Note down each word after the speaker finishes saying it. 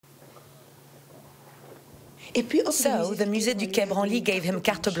So the Musée du Quai Branly gave him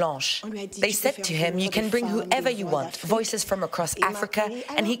carte blanche. They said to him, you can bring whoever you want, voices from across Africa,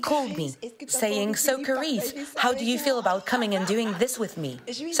 and he called me, saying, so Carice, how do you feel about coming and doing this with me?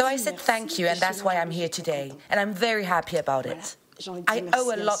 So I said thank you, and that's why I'm here today, and I'm very happy about it. I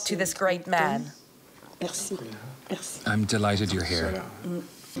owe a lot to this great man. I'm delighted you're here.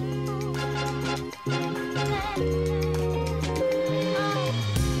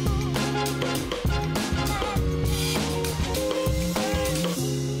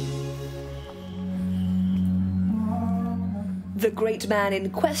 The great man in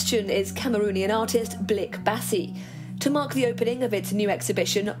question is Cameroonian artist Blik Bassi. To mark the opening of its new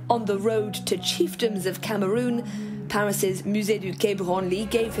exhibition, On the Road to Chiefdoms of Cameroon, Paris's Musée du Quai Branly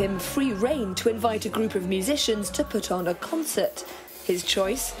gave him free rein to invite a group of musicians to put on a concert. His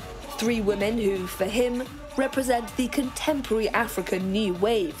choice? 3 women who, for him, represent the contemporary African new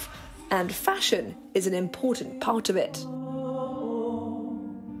wave. And fashion is an important part of it.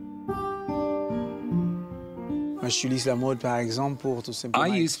 I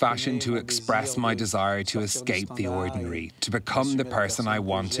use fashion to express my desire to escape the ordinary, to become the person I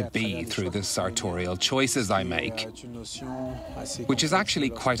want to be through the sartorial choices I make, which is actually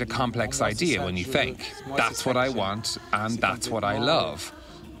quite a complex idea when you think. That's what I want, and that's what I love.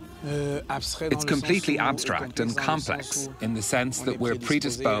 It's completely abstract and complex in the sense that we're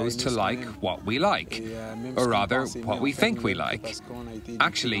predisposed to like what we like, or rather, what we think we like.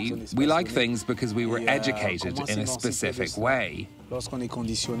 Actually, we like things because we were educated in a specific way.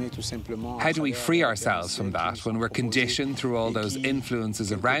 How do we free ourselves from that when we're conditioned through all those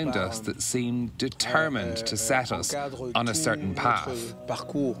influences around us that seem determined to set us on a certain path?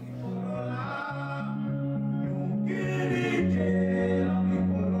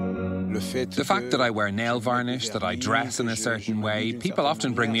 The fact that I wear nail varnish, that I dress in a certain way, people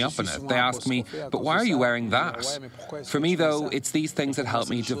often bring me up on it. They ask me, but why are you wearing that? For me, though, it's these things that help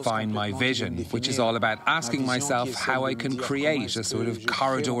me define my vision, which is all about asking myself how I can create a sort of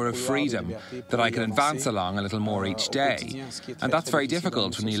corridor of freedom that I can advance along a little more each day. And that's very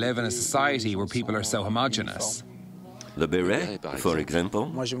difficult when you live in a society where people are so homogenous. The beret, for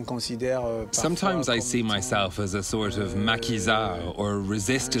example? Sometimes I see myself as a sort of maquisard or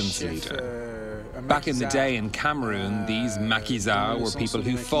resistance leader. Back in the day in Cameroon, these maquisards were people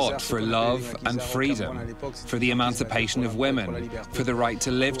who fought for love and freedom, for the emancipation of women, for the right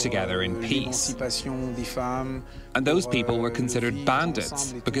to live together in peace. And those people were considered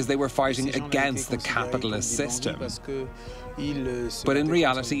bandits because they were fighting against the capitalist system. But in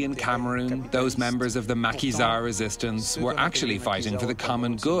reality, in Cameroon, those members of the Maquisard resistance were actually fighting for the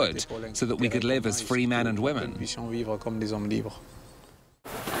common good so that we could live as free men and women.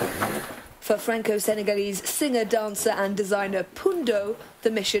 For Franco-Senegalese singer, dancer and designer Pundo,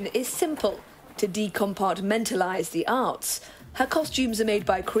 the mission is simple: to decompartmentalize the arts. Her costumes are made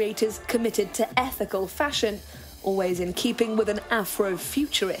by creators committed to ethical fashion, always in keeping with an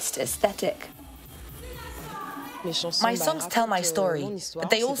Afro-futurist aesthetic. My songs tell my story, but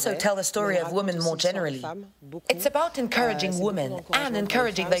they also tell the story of women more generally. It's about encouraging women and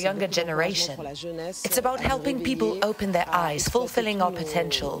encouraging the younger generation. It's about helping people open their eyes, fulfilling our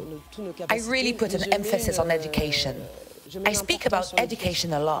potential. I really put an emphasis on education. I speak about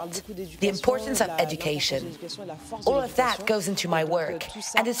education a lot, the importance of education. All of that goes into my work,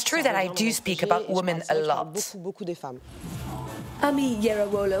 and it's true that I do speak about women a lot. Ami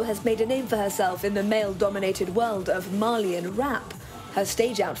Yerawolo has made a name for herself in the male-dominated world of Malian rap. Her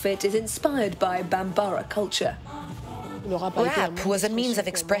stage outfit is inspired by Bambara culture. Rap was a means of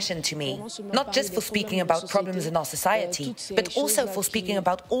expression to me, not just for speaking about problems in our society, but also for speaking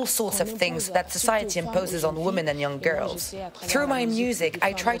about all sorts of things that society imposes on women and young girls. Through my music,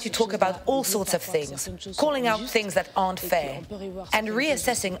 I try to talk about all sorts of things, calling out things that aren't fair, and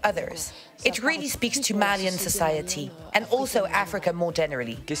reassessing others. It really speaks to Malian society, and also Africa more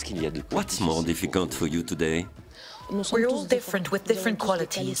generally. What's more difficult for you today? We're all different with different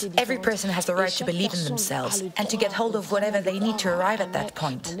qualities. Every person has the right to believe in themselves and to get hold of whatever they need to arrive at that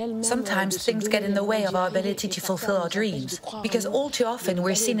point. Sometimes things get in the way of our ability to fulfill our dreams, because all too often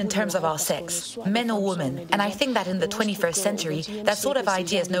we're seen in terms of our sex, men or women, and I think that in the 21st century, that sort of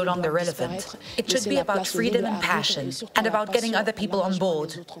idea is no longer relevant. It should be about freedom and passion, and about getting other people on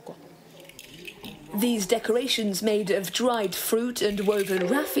board. These decorations made of dried fruit and woven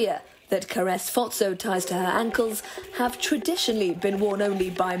raffia that Caresse Fotso ties to her ankles have traditionally been worn only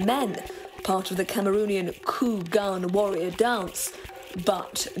by men, part of the Cameroonian Kougan warrior dance,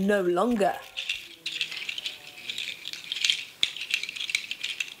 but no longer.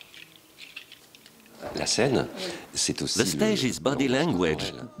 The stage is body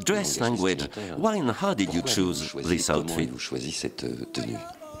language, dress language. Why and how did you choose this outfit?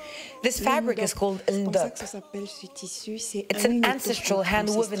 This fabric is called ndop. It's an ancestral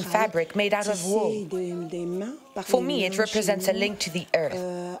hand-woven fabric made out of wool. For me, it represents a link to the earth.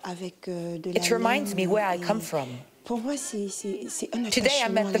 It reminds me where I come from. Today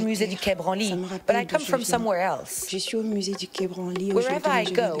I'm at the Musée du Quai Branly, but I come from somewhere else. Wherever I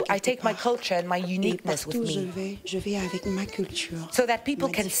go, I take my culture and my uniqueness with me, so that people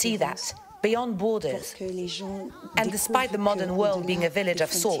can see that, beyond borders. And despite the modern world being a village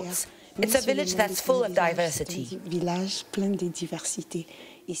of sorts, it's a village that's full of diversity.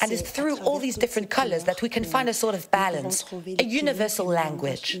 And it's through all these different colors that we can find a sort of balance, a universal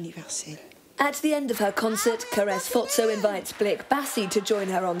language. At the end of her concert, Caresse Fotso invites Blik Bassi to join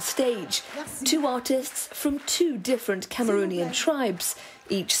her on stage. Two artists from two different Cameroonian tribes,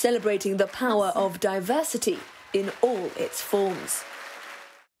 each celebrating the power of diversity in all its forms.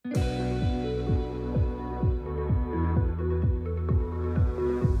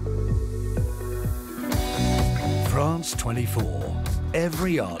 France 24.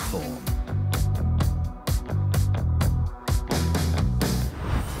 Every art form.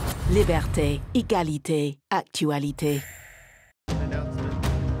 Liberté, égalité, actualité.